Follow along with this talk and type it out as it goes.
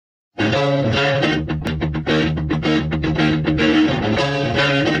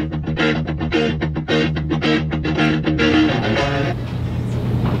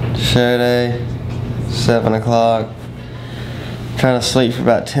Show day, 7 o'clock. Trying to sleep for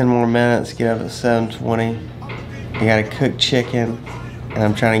about 10 more minutes, get up at 7:20. I gotta cook chicken, and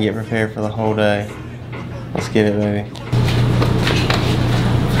I'm trying to get prepared for the whole day. Let's get it, baby.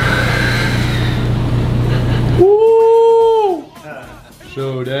 Woo!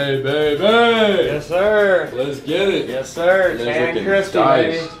 Show day, baby! Yes, sir. Let's get it. Yes, sir. Tan and crispy,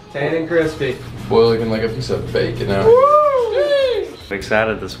 baby. Tan and crispy. Boy, looking like a piece of bacon now. I'm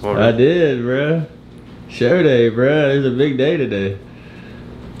excited this morning. I did, bro. Show day, bro. It's a big day today.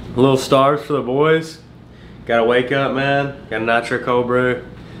 A little stars for the boys. Gotta wake up, man. Got a nitro cold brew.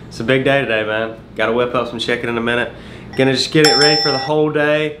 It's a big day today, man. Gotta whip up some chicken in a minute. Gonna just get it ready for the whole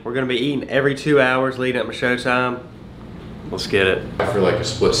day. We're gonna be eating every 2 hours leading up to showtime. Let's get it. For like a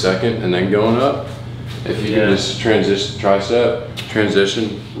split second and then going up. If you can just transition, tricep,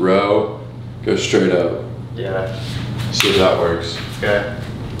 transition, row, go straight up. Yeah. See if that works. Okay.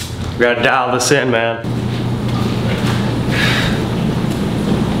 We gotta dial this in, man.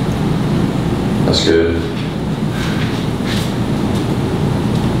 That's good.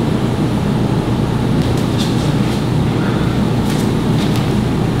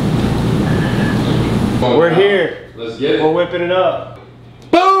 We're here. Let's get it. We're whipping it up.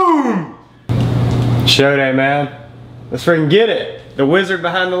 Boom! Show day, man. Let's freaking get it. The wizard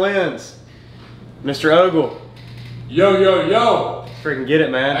behind the lens. Mr. Ogle. Yo, yo, yo! Let's freaking get it,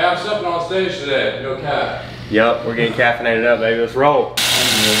 man. I have something on stage today. No cap. Yup, we're getting caffeinated up, baby. Let's roll.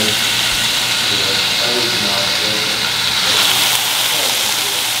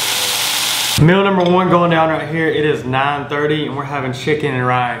 Meal number one going down right here. It is 9:30 and we're having chicken and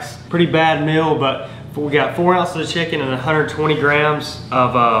rice. Pretty bad meal, but we got 4 ounces of chicken and 120 grams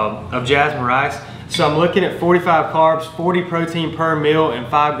of jasmine rice. So I'm looking at 45 carbs, 40 protein per meal, and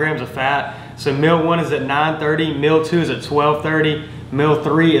 5 grams of fat. So meal one is at 9:30, meal two is at 12:30, meal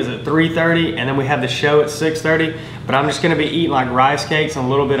three is at 3:30, and then we have the show at 6:30. But I'm just gonna be eating like rice cakes and a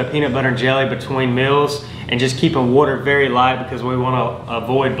little bit of peanut butter and jelly between meals, and just keeping water very light because we wanna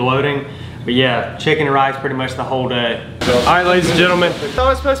avoid bloating. But yeah, chicken and rice pretty much the whole day. All right, ladies and gentlemen. I thought it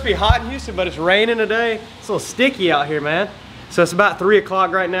was supposed to be hot in Houston, but it's raining today. It's a little sticky out here, man. So it's about 3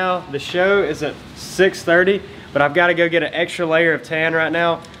 o'clock right now. The show is at 6:30, but I've got to go get an extra layer of tan right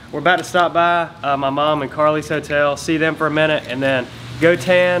now. We're about to stop by my mom and Carly's hotel, see them for a minute, and then go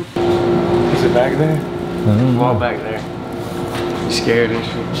tan. Is it back there? Walk back there. You scared, ain't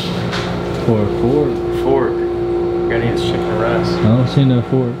you? For a fork? Fork. Gotta eat this chicken and rice. I don't see no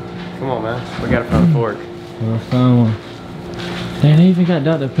fork. Come on, man. We gotta find a fork. I'll find one. Dang, they even got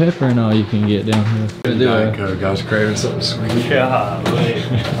Dr. Pepper and all you can get down here. Diet Coke. I was craving something sweet. Yeah, I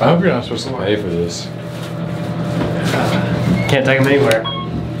hope you're not supposed to pay for this. can't take them anywhere.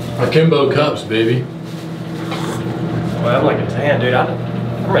 Akimbo cups, baby. Well, I'm like a tan, dude. I'm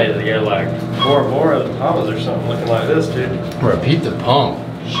ready to get like Bora Bora Bahamas or something looking like this, dude. Repeat the pump.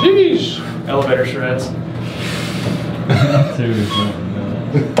 Sheesh. Elevator shreds. Seriously.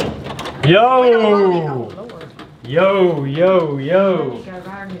 Yo! Yo, yo, yo.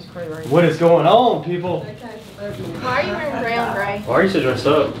 What is going on, people? Why are you wearing brown, Gray? Why are you so dressed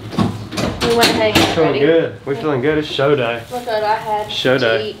up? We went hang out. Feeling good. We're feeling good. It's show day. Look what I had. Show to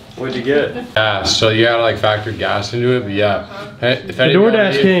day. eat. What'd you get? Yeah, so you gotta like factor gas into it, but yeah. Hey, if The any of y'all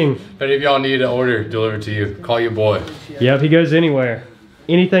DoorDash need- King. If any of y'all need an order delivered to you, call your boy. Yep, he goes anywhere.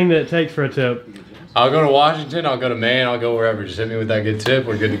 Anything that it takes for a tip. I'll go to Washington, I'll go to Maine, I'll go wherever. Just hit me with that good tip,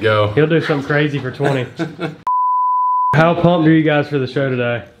 we're good to go. He'll do something crazy for 20. How pumped are you guys for the show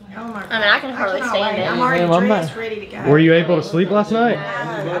today? I mean, I can hardly stand it. I'm already I'm dressed, ready to go. Were you able to sleep last night?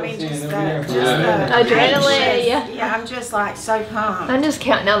 I mean, just Adrenaline, yeah. Yeah, I'm just like so pumped. I'm just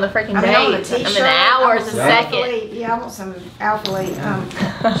counting down the freaking I mean, on the days. I mean, the t-shirt, hours a I want some second. Alpha-Lite. Yeah, I want some Alpha-Lite.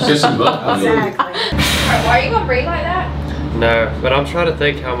 Get some butt. Exactly. Why are you gonna breathe like that? No, but I'm trying to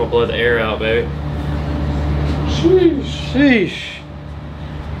think how I'm gonna blow the air out, baby. Sheesh.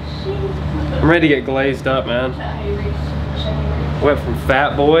 I'm ready to get glazed up, man. Went from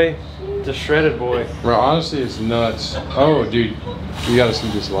fat boy to shredded boy. Bro, honestly, it's nuts. Oh, dude, you gotta see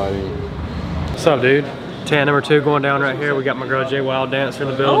this lighting. What's up, dude? Tan number 2 going down right here. We got my girl J Wild Dancer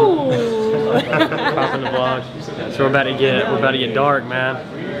in the building. Popping the vlog. So we're about to get dark, man.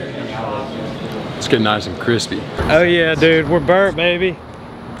 It's getting nice and crispy. Oh yeah, dude, we're burnt, baby.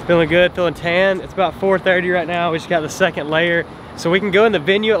 Feeling good, feeling tan. It's about 4:30 right now. We just got the second layer. So we can go in the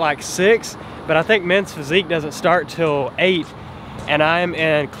venue at like 6, but I think men's physique doesn't start till 8. And I'm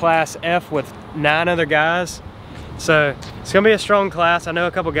in class F with 9 other guys. So it's gonna be a strong class. I know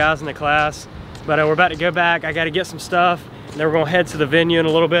a couple guys in the class, but we're about to go back. I gotta get some stuff, and then we're gonna head to the venue in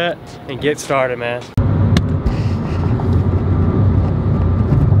a little bit and get started, man.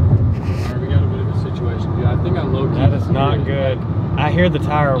 I hear the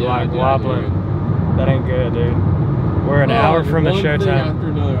tire like wobbling. That ain't good, dude. We're an hour from the showtime. After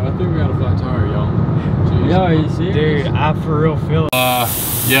another. I think we got a flat tire, y'all. Yo, are you serious? Dude, I for real feel it.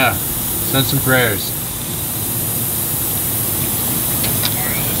 Yeah. Send some prayers.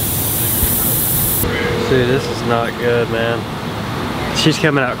 Dude, this is not good, man. She's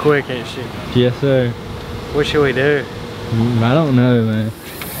coming out quick, ain't she? Yes, sir. What should we do? I don't know, man.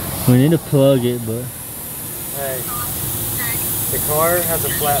 We need to plug it, but... Hey, the car has a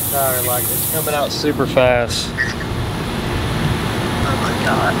flat tire, like it's coming out super fast. Oh my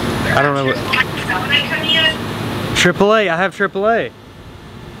god. I don't know what. AAA, I have AAA.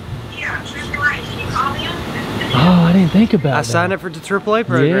 Oh, I didn't think about I that. signed up for the AAA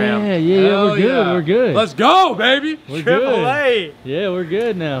program. Yeah, we're good, we're good. Let's go, baby. We're AAA. good. Yeah, we're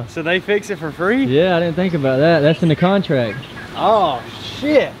good now. So they fix it for free? Yeah, I didn't think about that. That's in the contract. Oh,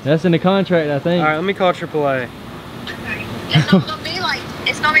 shit. That's in the contract, I think. All right, let me call AAA. It's gonna be like,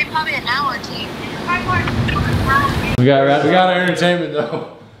 it's gonna be probably an hour or two. We got right. We got our entertainment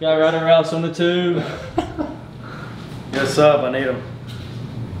though. Got Ryder Rouse on the tube. What's up? I need them.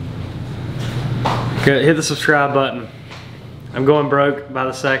 Good. Hit the subscribe button. I'm going broke by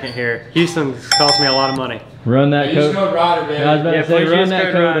the second here. Houston cost me a lot of money. Run that Use code. code Ryder, baby. I was about to say, please run use that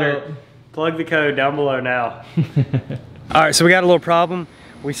code code Ryder. up. Plug the code down below now. All right, so we got a little problem.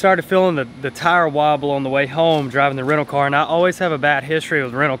 We started feeling the tire wobble on the way home driving the rental car, and I always have a bad history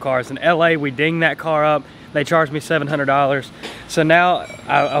with rental cars. In LA, we dinged that car up. They charged me $700. So now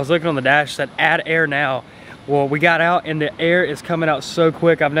I was looking on the dash, said add air now. Well, we got out and the air is coming out so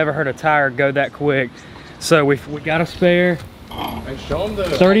quick. I've never heard a tire go that quick. So we got a spare. Hey, show them the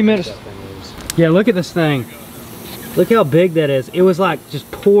 30 minutes. Yeah, look at this thing. Look how big that is. It was like just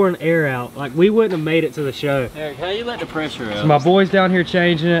pouring air out. Like we wouldn't have made it to the show. Eric, how you let the pressure out? So my boy's down here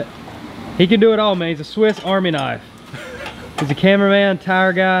changing it. He can do it all, man. He's a Swiss Army knife. He's a cameraman,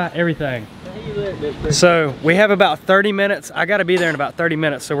 tire guy, everything. So we have about 30 minutes. I gotta be there in about 30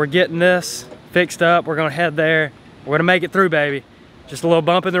 minutes. So we're getting this fixed up. We're gonna head there. We're gonna make it through, baby. Just a little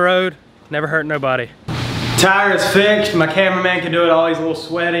bump in the road. Never hurt nobody. Tire is fixed. My cameraman can do it all. He's a little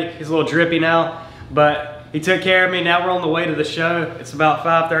sweaty. He's a little drippy now, but he took care of me. Now we're on the way to the show. It's about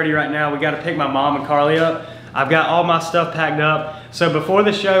 5:30 right now. We got to pick my mom and Carly up. I've got all my stuff packed up. So before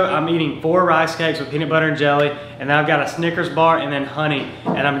the show, I'm eating 4 rice cakes with peanut butter and jelly, and then I've got a Snickers bar and then honey.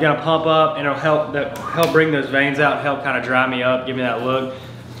 And I'm gonna pump up, and it'll help bring those veins out, and help kind of dry me up, give me that look.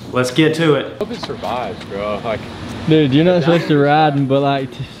 Let's get to it. I hope it survives, bro. Like, Dude, you're not supposed to ride but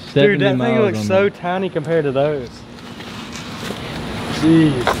like 70 Dude, that miles thing looks on so that. tiny compared to those.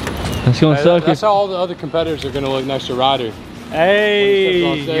 Jeez. That's gonna suck that's if how all the other competitors are gonna look next to Ryder. Hey,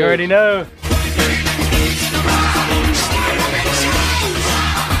 When he steps on you already know.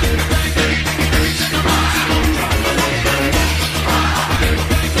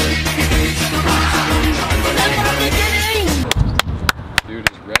 Dude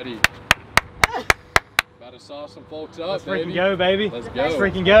is ready. About to saw some folks up, Let's baby. freaking go, baby. Let's go. Let's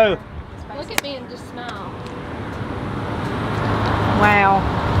freaking go. Look at me and just smile. Wow,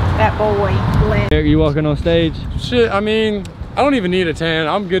 that boy blessed. Eric, you walking on stage? Shit, I mean, I don't even need a tan.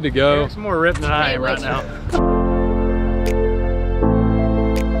 I'm good to go. Eric's more ripped than I am right now.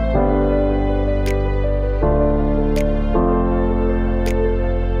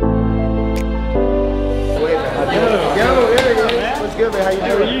 What's good, man? How you doing?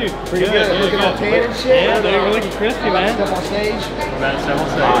 How are you? Pretty good. Looking all tan and shit. Yeah, dude, we're looking crispy, man. Step on stage. We're about to step on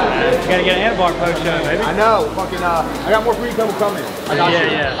stage, man. You gotta get an Ant-Bar post show, baby. I know. Fucking. I got more free people coming. I got you.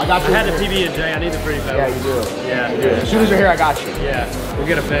 Yeah. I got you. I had the PB and J. I need the free Yeah, post. you do. Yeah. As soon as you're here, I got you. Yeah. We'll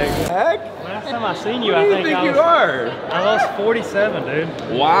get a pic. Heck? Last time I seen you, Who I do you think think I you was, are? I lost 47,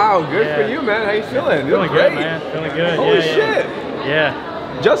 dude. Wow. Good Yeah. for you, man. How you feeling? Feeling Great. good, man. Feeling good. Holy yeah, shit. Yeah.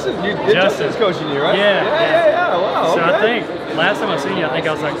 Justin, Justin's coaching you, right? Yeah. Yeah. Wow. So okay. I think last time I seen you, I think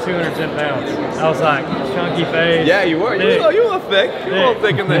I was like 210 pounds. I was like chunky face. Yeah, you were. You Thick. were a little thick. You were a little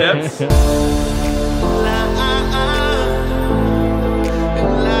thick in the hips.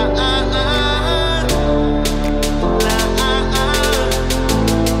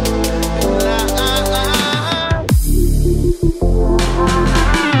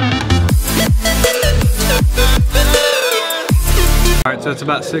 Alright, so it's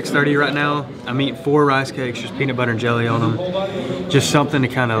about 6:30 right now. I'm eating 4 rice cakes, just peanut butter and jelly on them. Just something to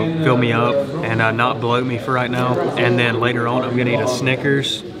kind of fill me up and not bloat me for right now. And then later on, I'm gonna eat a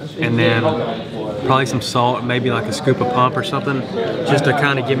Snickers and then probably some salt, maybe like a scoop of pump or something, just to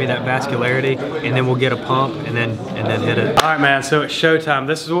kind of give me that vascularity. And then we'll get a pump and then hit it. Alright, man, so it's showtime.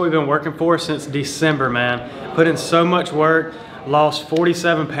 This is what we've been working for since December, man. Put in so much work, lost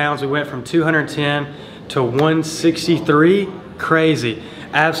 47 pounds. We went from 210 to 163. crazy.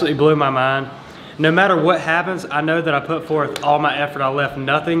 Absolutely blew my mind. No matter what happens, I know that I put forth all my effort. I left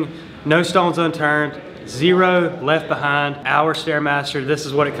nothing, no stones unturned, zero left behind. Our Stairmaster, this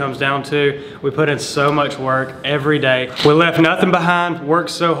is what it comes down to. We put in so much work every day. We left nothing behind,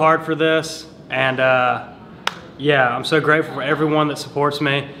 worked so hard for this, and yeah, I'm so grateful for everyone that supports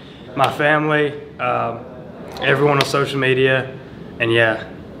me, my family, everyone on social media, and yeah,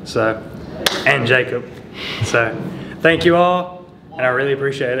 so, and Jacob. So, thank you all, and I really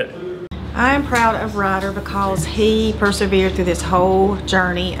appreciate it. I am proud of Ryder because he persevered through this whole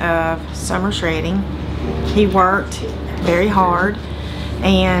journey of summer shredding. He worked very hard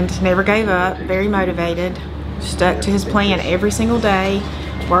and never gave up, very motivated, stuck to his plan every single day,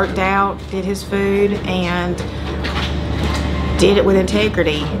 worked out, did his food, and did it with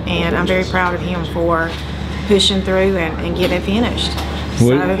integrity. And I'm very proud of him for pushing through and getting it finished.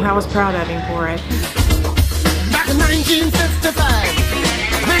 So I was proud of him for it. Back in 1955.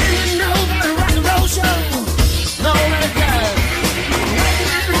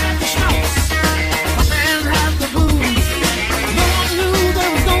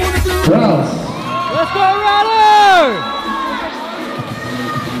 Let's go, Ryder!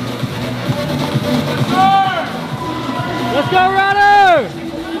 Let's go, Ryder!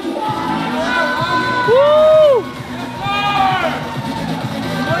 Woo!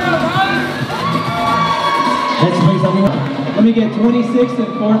 Next place, let me get 26 and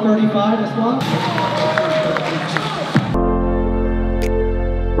 435 as well.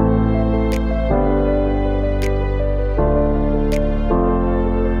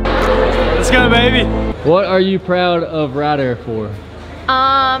 Let's go, baby. What are you proud of Ryder for?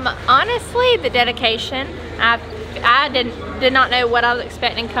 Honestly, the dedication. I did not know what I was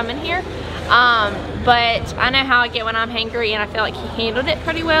expecting coming here. But I know how I get when I'm hangry, and I feel like he handled it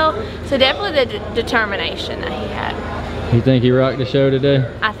pretty well. So definitely the determination that he had. You think he rocked the show today?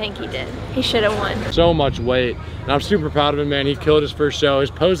 I think he did. He should have won. So much weight, and I'm super proud of him, man. He killed his first show.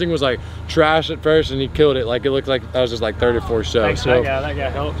 His posing was like trash at first, and he killed it. Like it looked like that was just like 34 show. Thanks, so that guy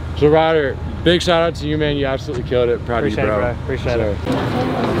helped. So Ryder, big shout out to you, man. You absolutely killed it. Proud of you, bro. Appreciate it.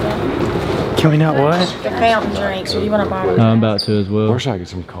 Can we not what? The fountain drinks. Or you want to buy I'm about to as well. Where should I get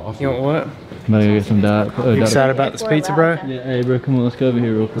some coffee? You want what? I'm about to go get some diet. You excited about this pizza, bro? Yeah, hey bro, come on, let's go over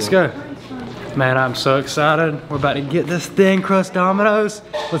here real quick. Let's go. Man, I'm so excited. We're about to get this thin crust Domino's.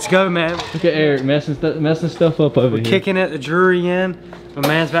 Let's go, man. Look at Eric messing stuff up over here. We're kicking it, the Drury in. My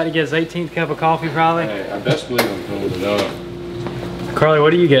man's about to get his 18th cup of coffee, probably. Hey, I best believe I'm filling it up. Carly,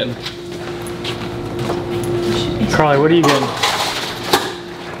 what are you getting? Carly, what are you getting?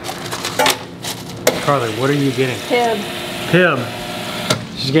 Carly, what are you getting? Pib. Pib.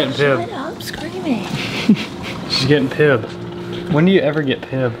 She's getting pib. Shut up, screaming. She's getting pib. When do you ever get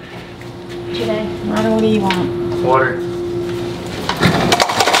pib? today. Ryder, what do you want? Water.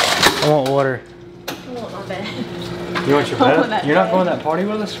 I want water. I want my bed. You want your bed? You're not going to that party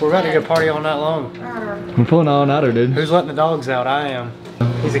with us? We're about to go party all night long. I'm pulling all nighter, dude. Who's letting the dogs out? I am.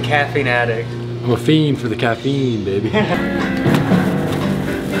 He's a caffeine addict. I'm a fiend for the caffeine, baby.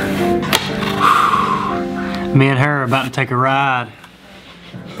 Me and her are about to take a ride.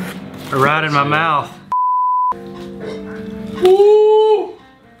 A ride in my mouth. Woo!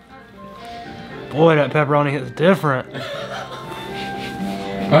 Boy, that pepperoni hits different.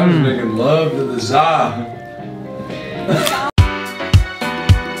 I'm just making love to the za.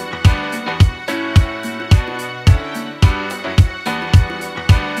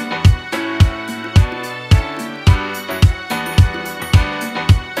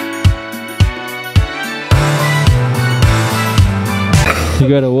 You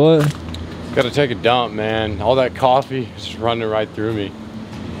got a what? Gotta take a dump, man. All that coffee is just running right through me.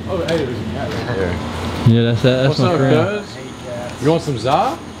 Oh, hey, there's a cat right here. Yeah, that's that. That's What's my up, friend. cuz? You want some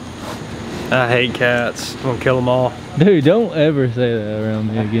za? I hate cats. I'm gonna kill them all. Dude, don't ever say that around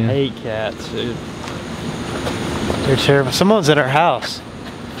me again. I hate cats, dude. They're terrible. Someone's at our house.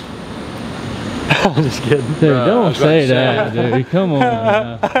 I'm just kidding. Dude, Bro, don't say that, dude. Come on.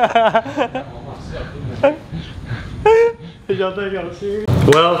 Now.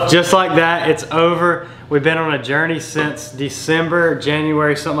 Well, just like that, it's over. We've been on a journey since December,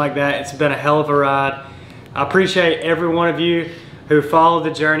 January, something like that. It's been a hell of a ride. I appreciate every one of you who followed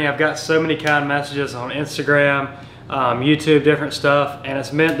the journey. I've got so many kind messages on Instagram, YouTube, different stuff, and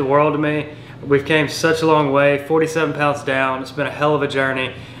it's meant the world to me. We've came such a long way, 47 pounds down. It's been a hell of a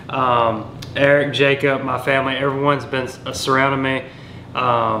journey. Eric, Jacob, my family, everyone's been surrounding me.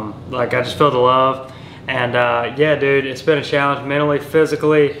 Like I just feel the love. And yeah, dude, it's been a challenge mentally,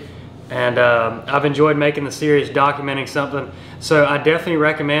 physically, And I've enjoyed making the series, documenting something. So I definitely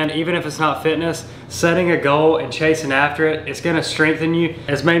recommend, even if it's not fitness, setting a goal and chasing after it. It's gonna strengthen you.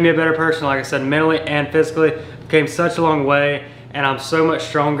 It's made me a better person, like I said, mentally and physically. Came such a long way, and I'm so much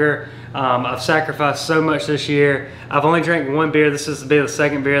stronger. I've sacrificed so much this year. I've only drank one beer. This is the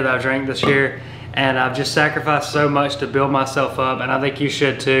second beer that I've drank this year. And I've just sacrificed so much to build myself up, and I think you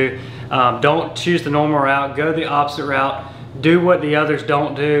should too. Don't choose the normal route, go the opposite route. Do what the others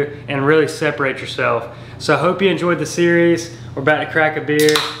don't do and really separate yourself. So I hope you enjoyed the series. We're about to crack a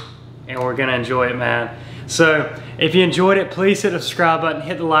beer and we're gonna enjoy it, man. So if you enjoyed it, please hit the subscribe button,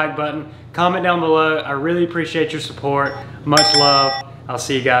 hit the like button, comment down below. I really appreciate your support. Much love. I'll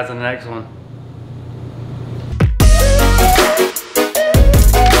see you guys in the next one.